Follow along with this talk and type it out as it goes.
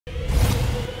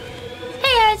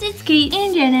guys, it's Kate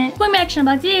and Janet. Welcome back to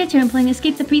Box. Today we're playing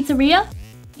Escape the Pizzeria.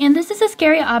 And this is a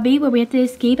scary obby where we have to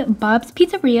escape Bob's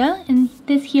Pizzeria. And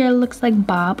this here looks like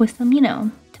Bob with some,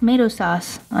 tomato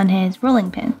sauce on his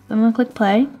rolling pin. So I'm gonna click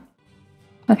play.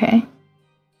 Okay.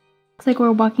 Looks like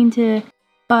we're walking to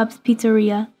Bob's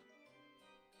Pizzeria.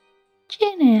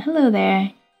 Janet, hello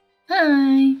there.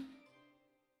 Hi.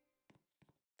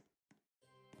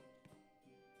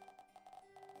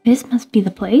 This must be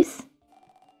the place.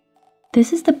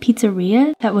 This is the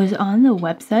pizzeria that was on the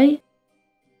website.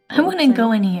 I wouldn't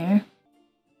go in here.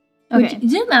 Okay.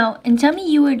 Zoom out and tell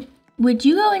me would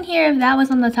you go in here if that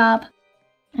was on the top?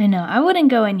 I know, I wouldn't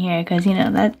go in here because,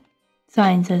 that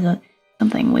sign says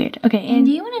something weird. Okay, and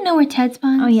do you want to know where Ted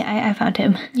spawns? Oh yeah, I found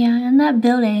him. Yeah, in that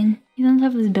building. He's on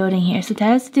top of this building here. So Ted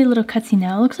has to do a little cutscene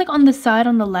now. It looks like on the side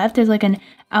on the left there's like an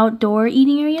outdoor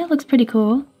eating area. Looks pretty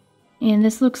cool. And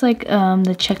this looks like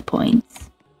the checkpoints.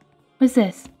 What's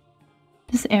this?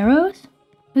 This arrows?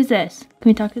 Who's this? Can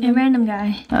we talk to them? A random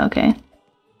guy. Oh, okay.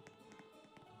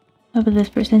 How about this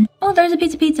person? Oh, there's a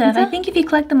pizza. I think if you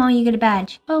collect them all, you get a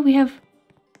badge. Oh, we have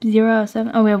 0 out of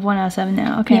 7. Oh, we have 1 out of 7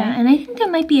 now. Okay. Yeah, and I think there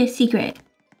might be a secret.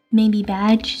 Maybe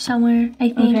badge somewhere, I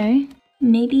think. Okay.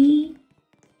 Maybe.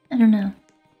 I don't know.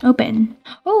 Open.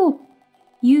 Oh,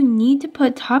 you need to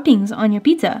put toppings on your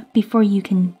pizza before you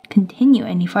can continue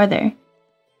any farther.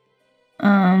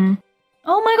 Oh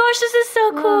my gosh, this is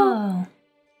so cool. Whoa.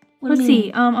 Let's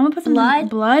see. I'm gonna put some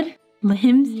blood,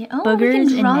 limbs,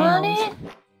 boogers, and nails.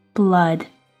 Blood.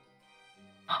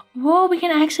 Whoa, we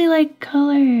can actually like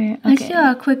color. Okay. Let's do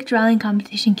a quick drawing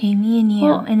competition, Kay, me and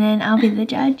you, and then I'll be the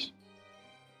judge.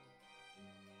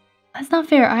 That's not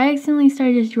fair. I accidentally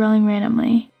started just drawing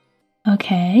randomly.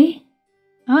 Okay.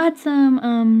 I'll add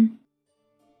some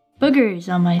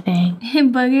boogers on my thing.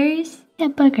 Boogers? Yeah,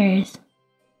 boogers.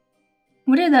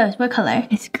 What are those? What color?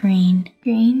 It's green.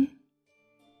 Green?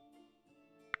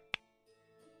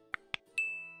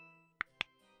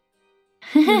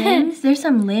 Limbs? There's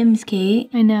some limbs, Kate.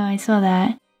 I know, I saw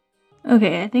that.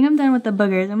 Okay, I think I'm done with the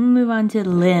boogers. I'm gonna move on to the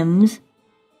limbs.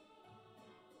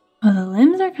 Oh, the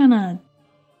limbs are kind of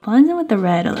blends in with the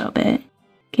red a little bit.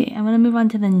 Okay, I'm gonna move on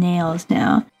to the nails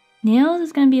now. Nails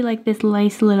is gonna be like this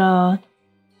nice little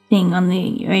thing on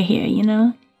the right here,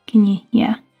 Can you?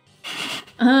 Yeah.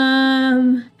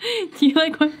 Do you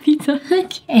like my pizza?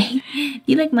 Okay.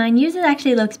 You like mine? Yours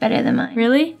actually looks better than mine.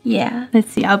 Really? Yeah.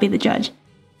 Let's see. I'll be the judge.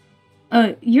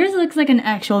 Oh, yours looks like an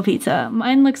actual pizza.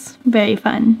 Mine looks very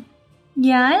fun.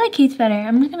 Yeah, I like Kate's better.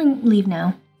 I'm just gonna leave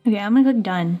now. Okay, I'm gonna click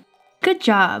done. Good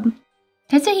job.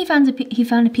 Ted said he found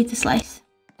a pizza slice.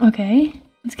 Okay.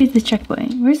 Let's get to the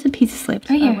checkpoint. Where's the pizza slice?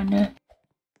 Right here. I wonder.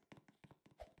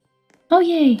 Oh,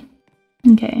 yay.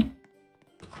 Okay.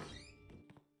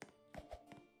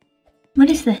 What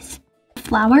is this?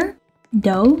 Flour?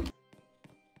 Dough?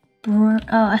 Oh,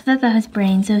 I thought that was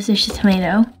brains. So it's just a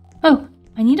tomato. Oh,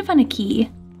 I need to find a key.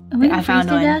 I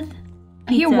found one. Death?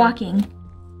 I hear walking.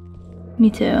 Me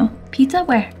too. Pizza?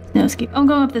 Where? No escape. I'm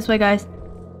going up this way, guys.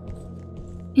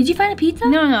 Did you find a pizza?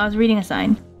 No, I was reading a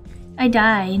sign. I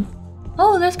died.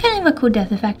 Oh, that's kind of a cool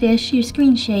death effect. Your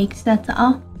screen shakes, that's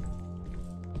all.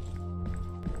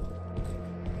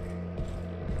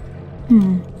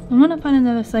 I want to find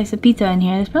another slice of pizza in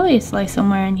here. There's probably a slice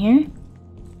somewhere in here.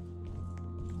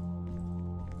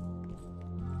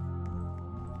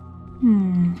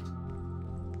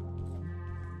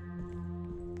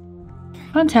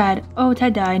 Found Ted. Oh,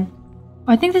 Ted died.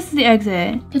 Oh, I think this is the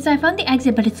exit. Because I found the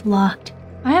exit, but it's locked.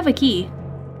 I have a key.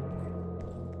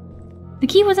 The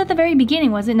key was at the very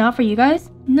beginning, was it not for you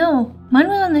guys? No, mine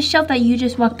was on the shelf that you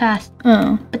just walked past.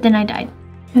 Oh. But then I died.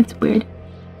 That's weird.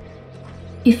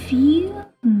 If you...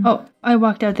 Oh, I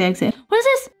walked out the exit. What is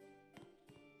this?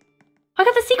 I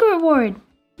got the secret reward.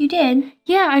 You did?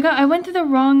 Yeah, I went through the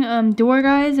wrong door,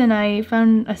 guys, and I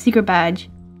found a secret badge.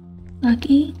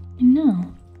 Lucky? I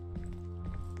know.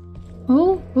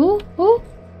 Oh.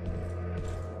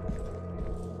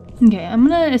 Okay, I'm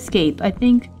gonna escape. I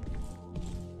think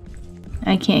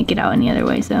I can't get out any other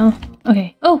way, so...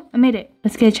 Okay. Oh, I made it.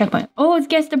 Let's get a checkpoint. Oh, let's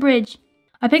guess the bridge.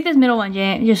 I picked this middle one,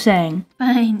 Janet. Just saying.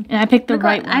 Fine. And I picked the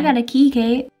right one. I got a key,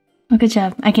 Kate. Oh, good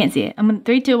job. I can't see it. I'm gonna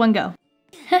 3, 2, 1, go.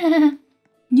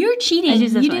 You're cheating.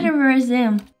 You did a reverse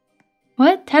zoom.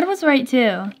 What? Ted was right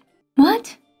too.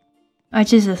 What? I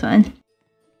choose this one.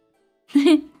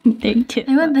 32.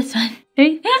 I want this one.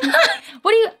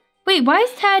 What do you... Wait, why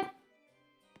is Ted...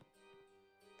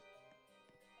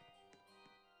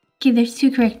 Okay, there's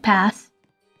 2 correct paths.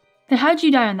 Then how'd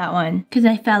you die on that one? Because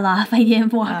I fell off. I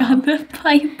didn't walk on the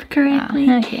pipe correctly.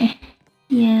 Oh, okay.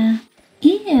 Yeah.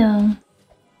 Ew.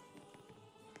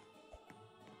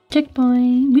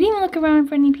 Checkpoint. We didn't even look around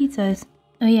for any pizzas.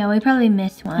 Oh yeah, we probably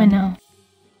missed one. I know.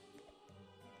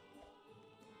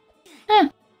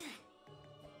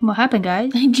 What happened,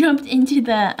 guys? I jumped into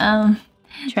the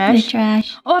trash. The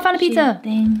trash. Oh, I found a pizza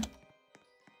thing.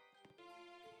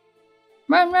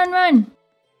 Run, run, run!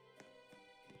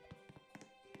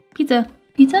 Pizza.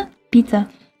 Pizza? Pizza.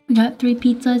 We got 3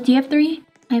 pizzas. Do you have 3?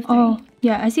 I have 3. Oh,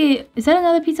 yeah, I see. Is that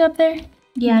another pizza up there?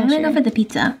 Yeah, I'm gonna go for the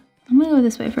pizza. I'm gonna go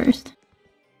this way first.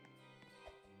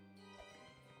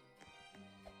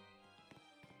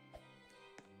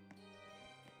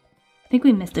 I think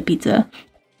we missed a pizza.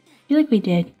 I feel like we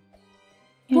did.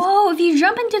 Whoa, if you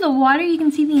jump into the water, you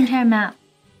can see the entire map.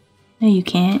 No, you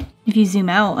can't. If you zoom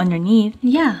out underneath.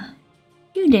 Yeah.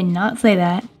 You did not say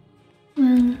that.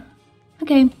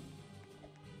 Okay.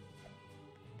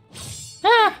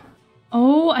 Ah!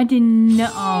 Oh, I did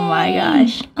not. Oh my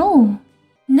gosh. Oh.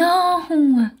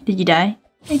 No. Did you die?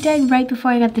 I died right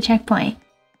before I got the checkpoint.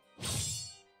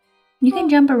 You can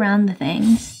jump around the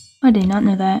things. I did not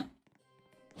know that.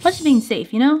 I was just being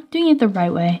safe, you know? Doing it the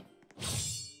right way.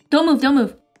 Don't move, don't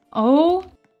move. Oh.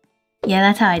 Yeah,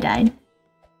 that's how I died.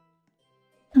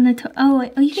 On the oh,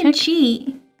 you can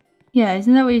cheat. Yeah,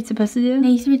 isn't that what you're supposed to do? No,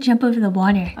 you're supposed to jump over the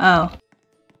water. Oh.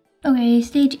 Okay,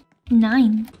 stage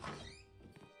 9.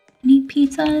 Need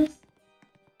pizzas?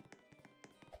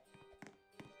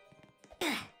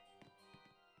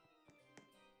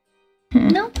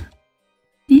 Nope.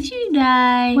 Did you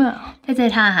die? Well. I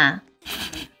said, haha.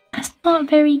 That's not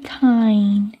very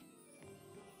kind.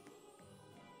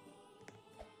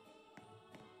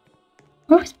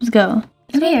 Where are we supposed to go?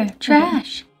 Over here.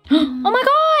 Trash. Oh my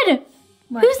god!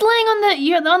 What? Who's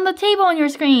laying on the table on your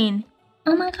screen?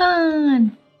 Oh my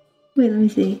god. Wait, let me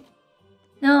see.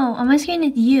 No, on my screen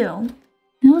it's you.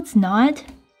 No, it's not.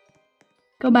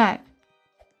 Go back.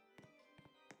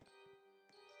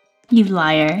 You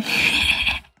liar.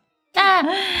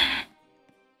 Ah!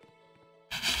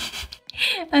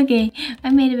 Okay, I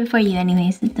made it before you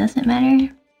anyways. It doesn't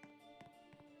matter.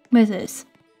 What is this?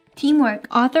 Teamwork.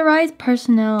 Authorized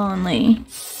personnel only.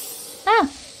 Ah!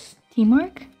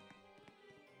 Teamwork?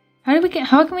 How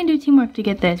can we do teamwork to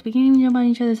get this? We can't even jump on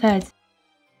each other's heads.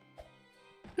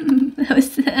 That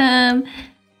was, I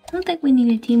don't think we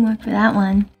needed teamwork for that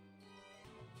one.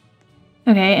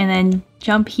 Okay, and then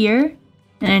jump here,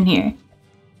 and then here.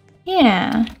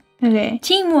 Yeah. Okay.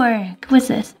 Teamwork. What's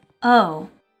this? Oh.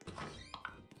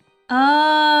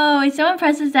 Oh, it's so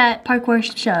impressive that parkour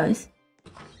shows.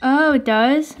 Oh, it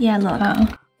does? Yeah, look. Oh.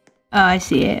 Oh, I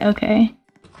see it. Okay.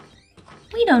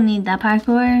 We don't need that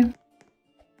parkour.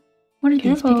 What are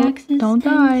these pickaxes? Don't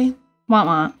die. Wah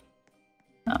wah.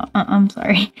 Oh, I'm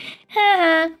sorry.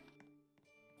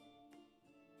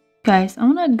 Guys, I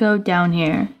want to go down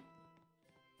here.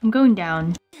 I'm going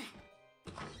down.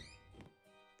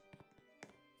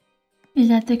 Is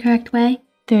that the correct way?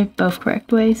 They're both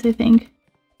correct ways, I think.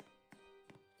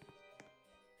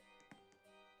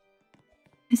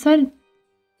 I said...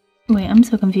 Wait, I'm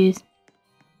so confused.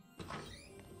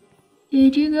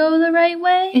 Did you go the right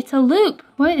way? It's a loop.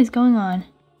 What is going on?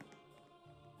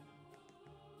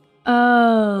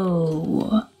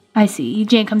 Oh. I see. You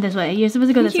can't come this way. You're supposed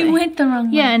to go this way. You went the wrong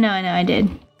way. Yeah, I know, I did.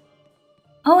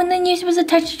 Oh, and then you're supposed to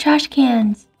touch the trash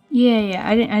cans. Yeah,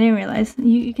 I didn't realize.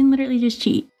 You can literally just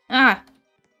cheat. Ah!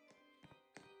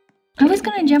 I was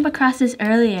gonna jump across this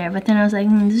earlier, but then I was like,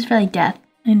 this is probably death.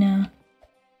 I know.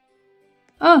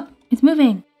 Oh, it's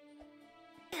moving.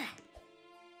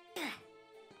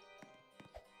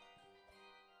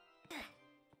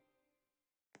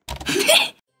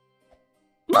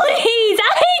 Please,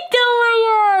 I hate doing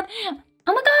it!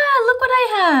 Oh my god, look what I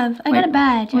have. I got a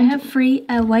badge. I have free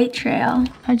a white trail.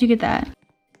 How'd you get that?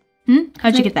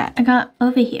 How'd you get that? I got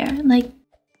over here. Like,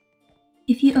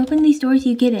 if you open these doors,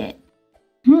 you get it.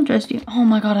 I don't trust you. Oh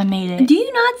my god, I made it. Do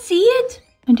you not see it?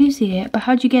 I do see it, but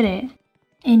how'd you get it?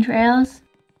 In trails.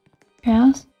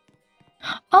 Trails?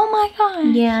 Oh my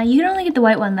god. Yeah, you can only get the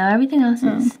white one though. Everything else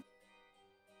is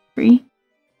free.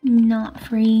 Not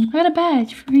free. I got a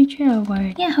badge. Free trail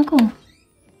award. Yeah, how cool.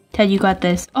 Ted, you got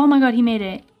this. Oh my god, he made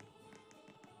it.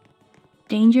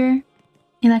 Danger.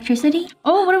 Electricity?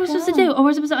 Oh, what are we supposed to do? Oh,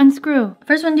 we're supposed to unscrew.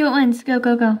 First one, do it once. Go,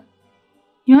 go, go.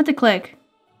 You don't have to click.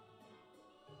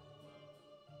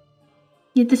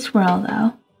 You have to swirl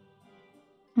though.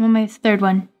 I'm on my third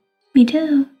one. Me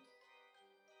too.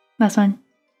 Last one.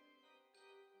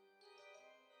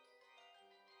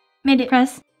 Made it.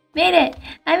 Press. Made it.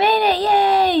 I made it.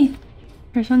 Yay.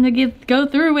 First one to go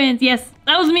through wins. Yes,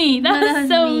 that was me. That was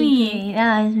so me.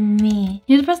 That was me.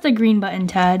 You have to press the green button,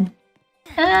 Tad.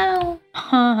 Ow.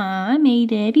 Haha, I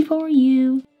made it before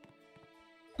you.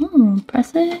 Oh,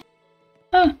 press it.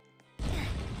 Oh.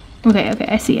 Okay,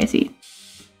 I see.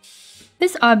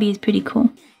 This obby is pretty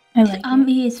cool. I like it.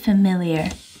 Obby is familiar.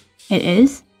 It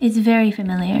is? It's very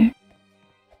familiar.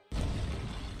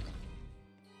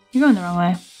 You're going the wrong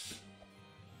way.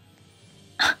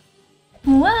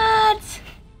 What?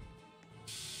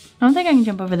 I don't think I can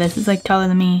jump over this. It's like taller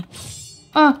than me.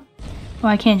 Oh! Oh,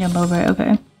 I can't jump over it.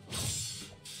 Okay.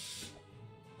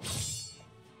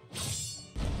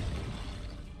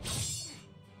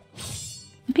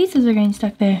 The pizzas are getting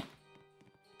stuck there.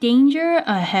 Danger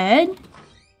ahead?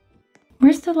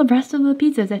 Where's the rest of the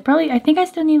pizzas? I think I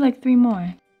still need like 3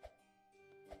 more.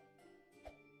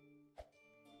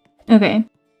 Okay.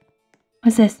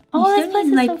 What's this? Oh, this place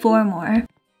is like so 4 more.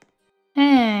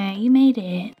 Hey, you made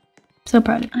it. So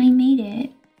proud of you. I made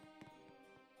it.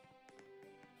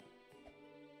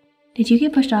 Did you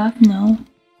get pushed off? No.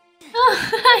 Oh,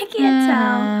 I can't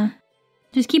tell.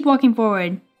 Just keep walking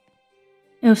forward.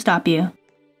 It'll stop you.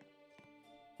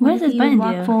 What does this button do?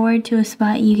 You walk forward to a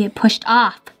spot, you get pushed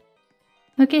off.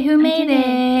 Look at who made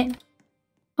it.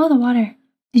 Oh, the water.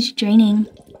 It's draining.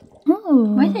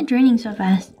 Oh. Why is it draining so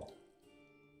fast?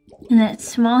 And that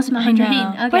small drain.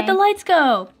 Okay. Where'd the lights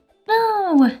go?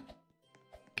 No.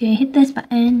 Okay, hit this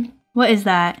button. What is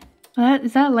that?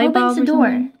 Is that a light bulb? Opens the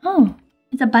door. Oh.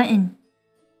 It's a button.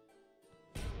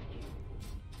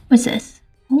 What's this?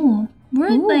 Oh. We're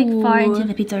like far into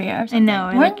the pizzeria or something.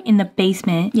 I know, we're like in the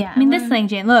basement. Yeah. I mean, this thing,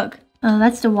 Jane, look. Oh,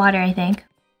 that's the water, I think.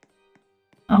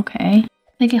 Okay.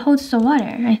 Like it holds the water,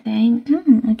 I think.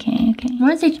 Okay.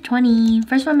 We're on stage 20.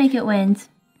 First one make it wins.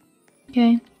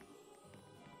 Okay.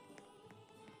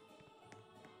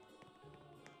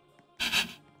 I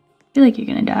feel like you're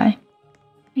gonna die.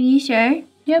 Are you sure?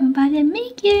 Yep. I'm about to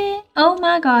make it. Oh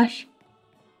my gosh.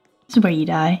 This is where you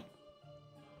die.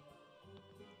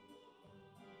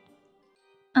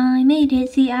 I made it.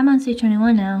 See, I'm on stage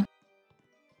 21 now.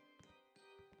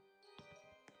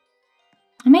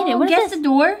 I made it. What is guess this? the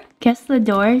door? Guess the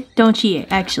door. Don't cheat,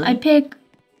 actually. I pick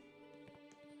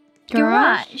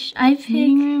garage. I pick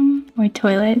meeting room or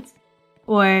toilets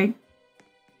or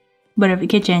whatever,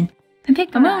 kitchen. I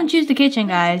pick garage. I'm gonna choose the kitchen,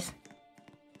 guys.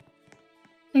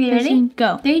 Okay, ready?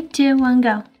 Go. 3, 2, 1,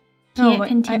 go. Oh,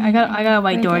 wait, I got a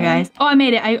white door, guys. Oh, I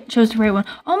made it. I chose the right one.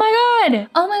 Oh my god!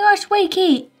 Oh my gosh! Wait,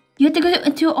 Kate. You have to go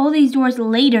into all these doors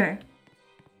later.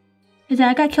 Cause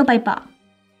I got killed by Bob.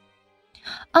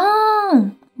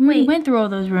 Oh, wait. We went through all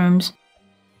those rooms.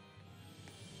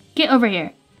 Get over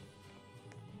here.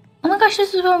 Oh my gosh,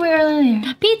 this is where we were earlier.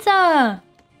 Pizza!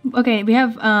 Okay, we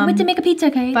have Wait to make a pizza,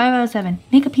 Kate. 5 out of 7.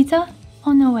 Make a pizza?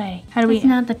 Oh, no way. How do we... It's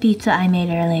not the pizza I made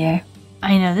earlier.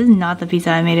 I know, this is not the pizza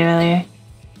I made earlier.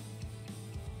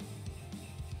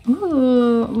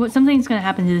 Ooh, something's gonna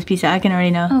happen to this pizza. I can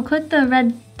already know. Oh, click the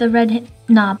red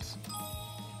knobs.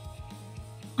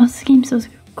 Oh, this game's so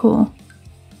cool.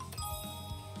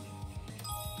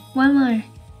 One more.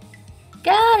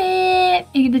 Got it!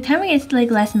 The timer gets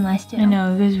like less and less too. I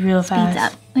know, it goes real fast.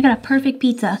 Speeds up. I got a perfect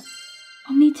pizza.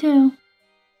 Oh, me too.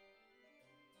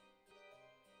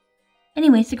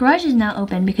 Anyways, the garage is now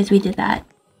open because we did that.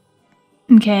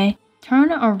 Okay.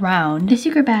 Turn around. The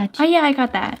secret badge. Oh yeah, I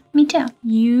got that. Me too.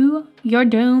 Your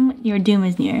doom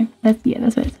is near. That's what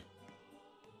it says.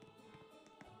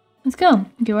 Let's go.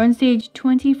 Okay, we're on stage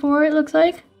 24, it looks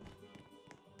like.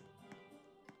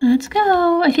 Let's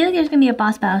go. I feel like there's gonna be a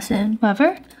boss battle soon.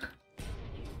 Whatever.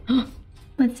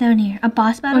 What's down here? A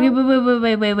boss battle?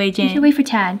 Okay, wait, Jane. We should wait for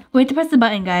Tad. Wait to press the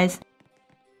button, guys.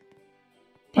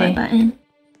 Okay. What button?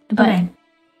 The button. Okay.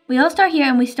 We all start here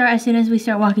and we start as soon as we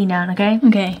start walking down, okay?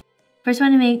 Okay. First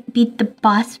one to beat the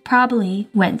boss probably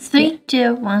wins. 3,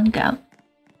 2, 1, go.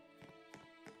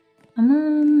 Come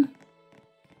on.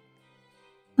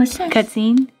 What's this?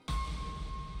 Cutscene.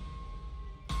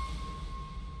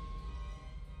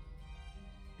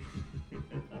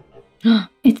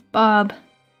 It's Bob.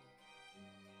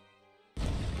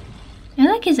 I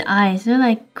like his eyes. They're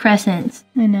like crescents.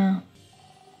 I know.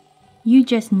 You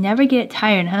just never get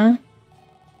tired, huh?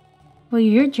 Well,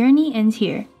 your journey ends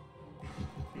here.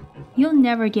 You'll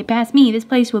never get past me. This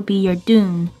place will be your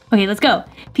doom. Okay, let's go.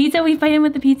 Pizza, we fight him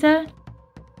with the pizza?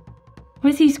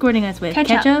 What is he squirting us with?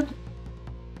 Ketchup?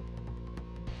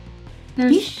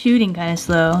 He's shooting kind of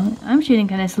slow. I'm shooting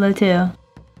kind of slow too.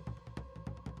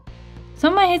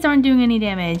 Some of my hits aren't doing any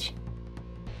damage.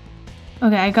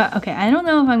 Okay, I don't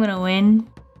know if I'm gonna win.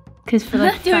 Cause for I'm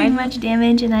like not doing much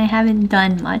damage and I haven't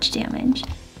done much damage.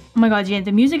 Oh my god, Jan,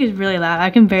 the music is really loud. I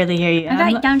can barely hear you.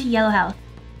 I got down to yellow health.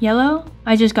 Yellow?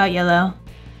 I just got yellow.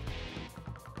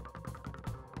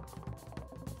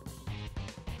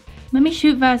 Let me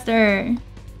shoot faster.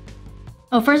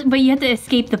 Oh, first, but you have to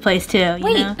escape the place too.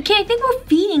 Wait, know? okay, I think we're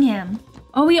feeding him.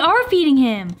 Oh, we are feeding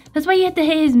him. That's why you have to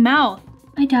hit his mouth.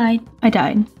 I died. I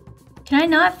died. Can I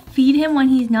not feed him when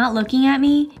he's not looking at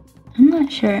me? I'm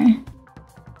not sure.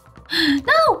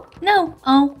 No! No!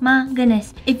 Oh my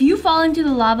goodness. If you fall into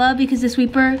the lava because the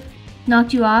sweeper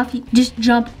knocked you off, just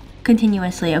jump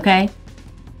continuously, okay?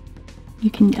 You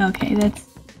can, okay, that's...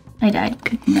 I died.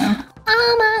 Good to know.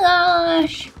 Oh my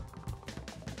gosh!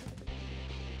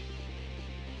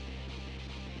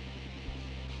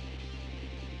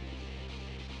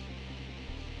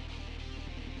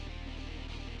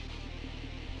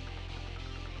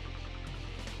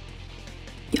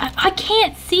 I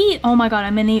can't see. Oh my god,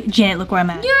 I'm in a... Janet, look where I'm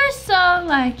at. You're so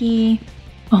lucky.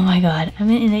 Oh my god, I'm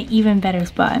in an even better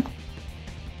spot.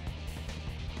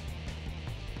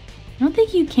 I don't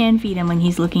think you can feed him when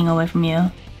he's looking away from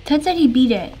you. Ted said he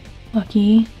beat it.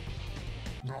 Lucky.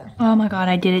 Oh my god,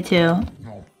 I did it too.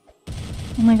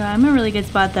 Oh my god, I'm in a really good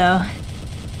spot though.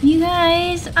 You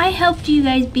guys, I helped you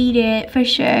guys beat it for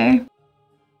sure.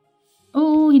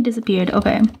 Oh, he disappeared.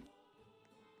 Okay.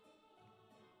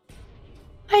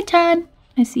 Hi, Ted.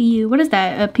 I see you. What is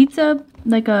that? A pizza?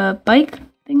 Like a bike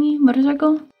thingy?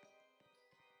 Motorcycle?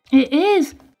 It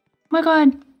is! Oh my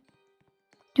god.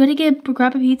 Do you want to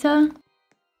grab a pizza?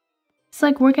 It's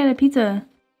like work at a pizza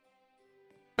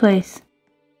place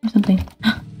or something.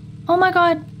 Oh my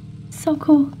god. So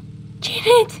cool.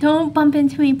 Janet! Don't bump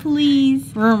into me, please.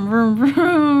 Vroom, vroom,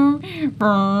 vroom.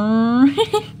 Vroom.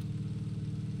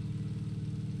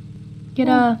 Get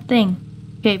a thing.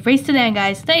 Okay, race to the end,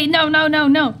 guys. Stay. No.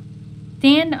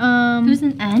 Stand, There's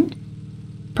an end?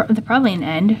 Probably an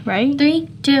end, right? 3,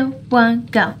 2, 1,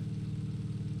 go.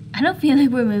 I don't feel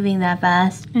like we're moving that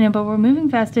fast. I know, but we're moving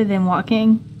faster than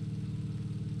walking.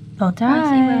 Don't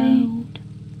die. Road.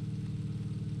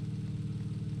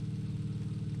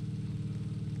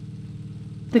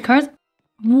 The cars...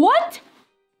 What?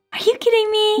 Are you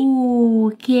kidding me?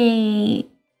 Okay.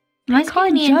 My car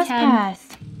just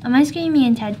passed. My screen me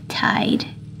and Ted tied.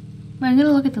 Well, I'm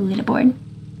gonna look at the leaderboard.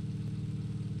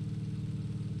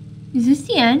 Is this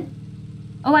the end?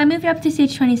 Oh, I moved up to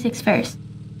stage 26 first.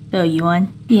 So you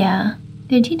won? Yeah.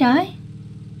 Did he die?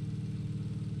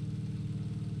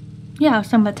 Yeah, I was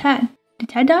talking about Ted. Did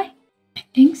Ted die? I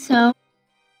think so.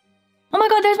 Oh my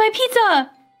god, there's my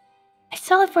pizza! I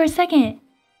saw it for a second.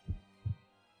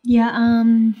 Yeah,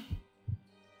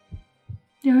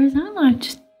 there was not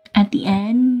much at the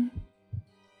end.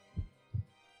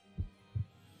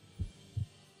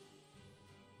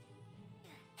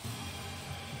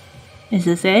 Is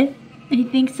this it? I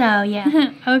think so,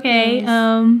 yeah. Okay,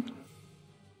 Yes.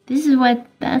 This is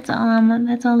that's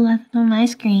all left on my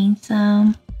screen, so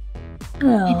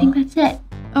I think that's it.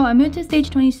 Oh, I moved to stage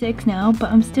 26 now, but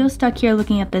I'm still stuck here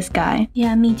looking at this guy.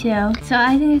 Yeah, me too. So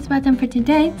I think it's about done for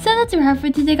today. So that's a wrap for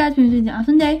today, guys. It's been an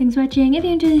awesome day. Thanks for watching. If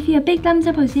you enjoyed this video, big thumbs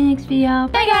up. I'll see you next video.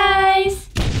 Bye, guys!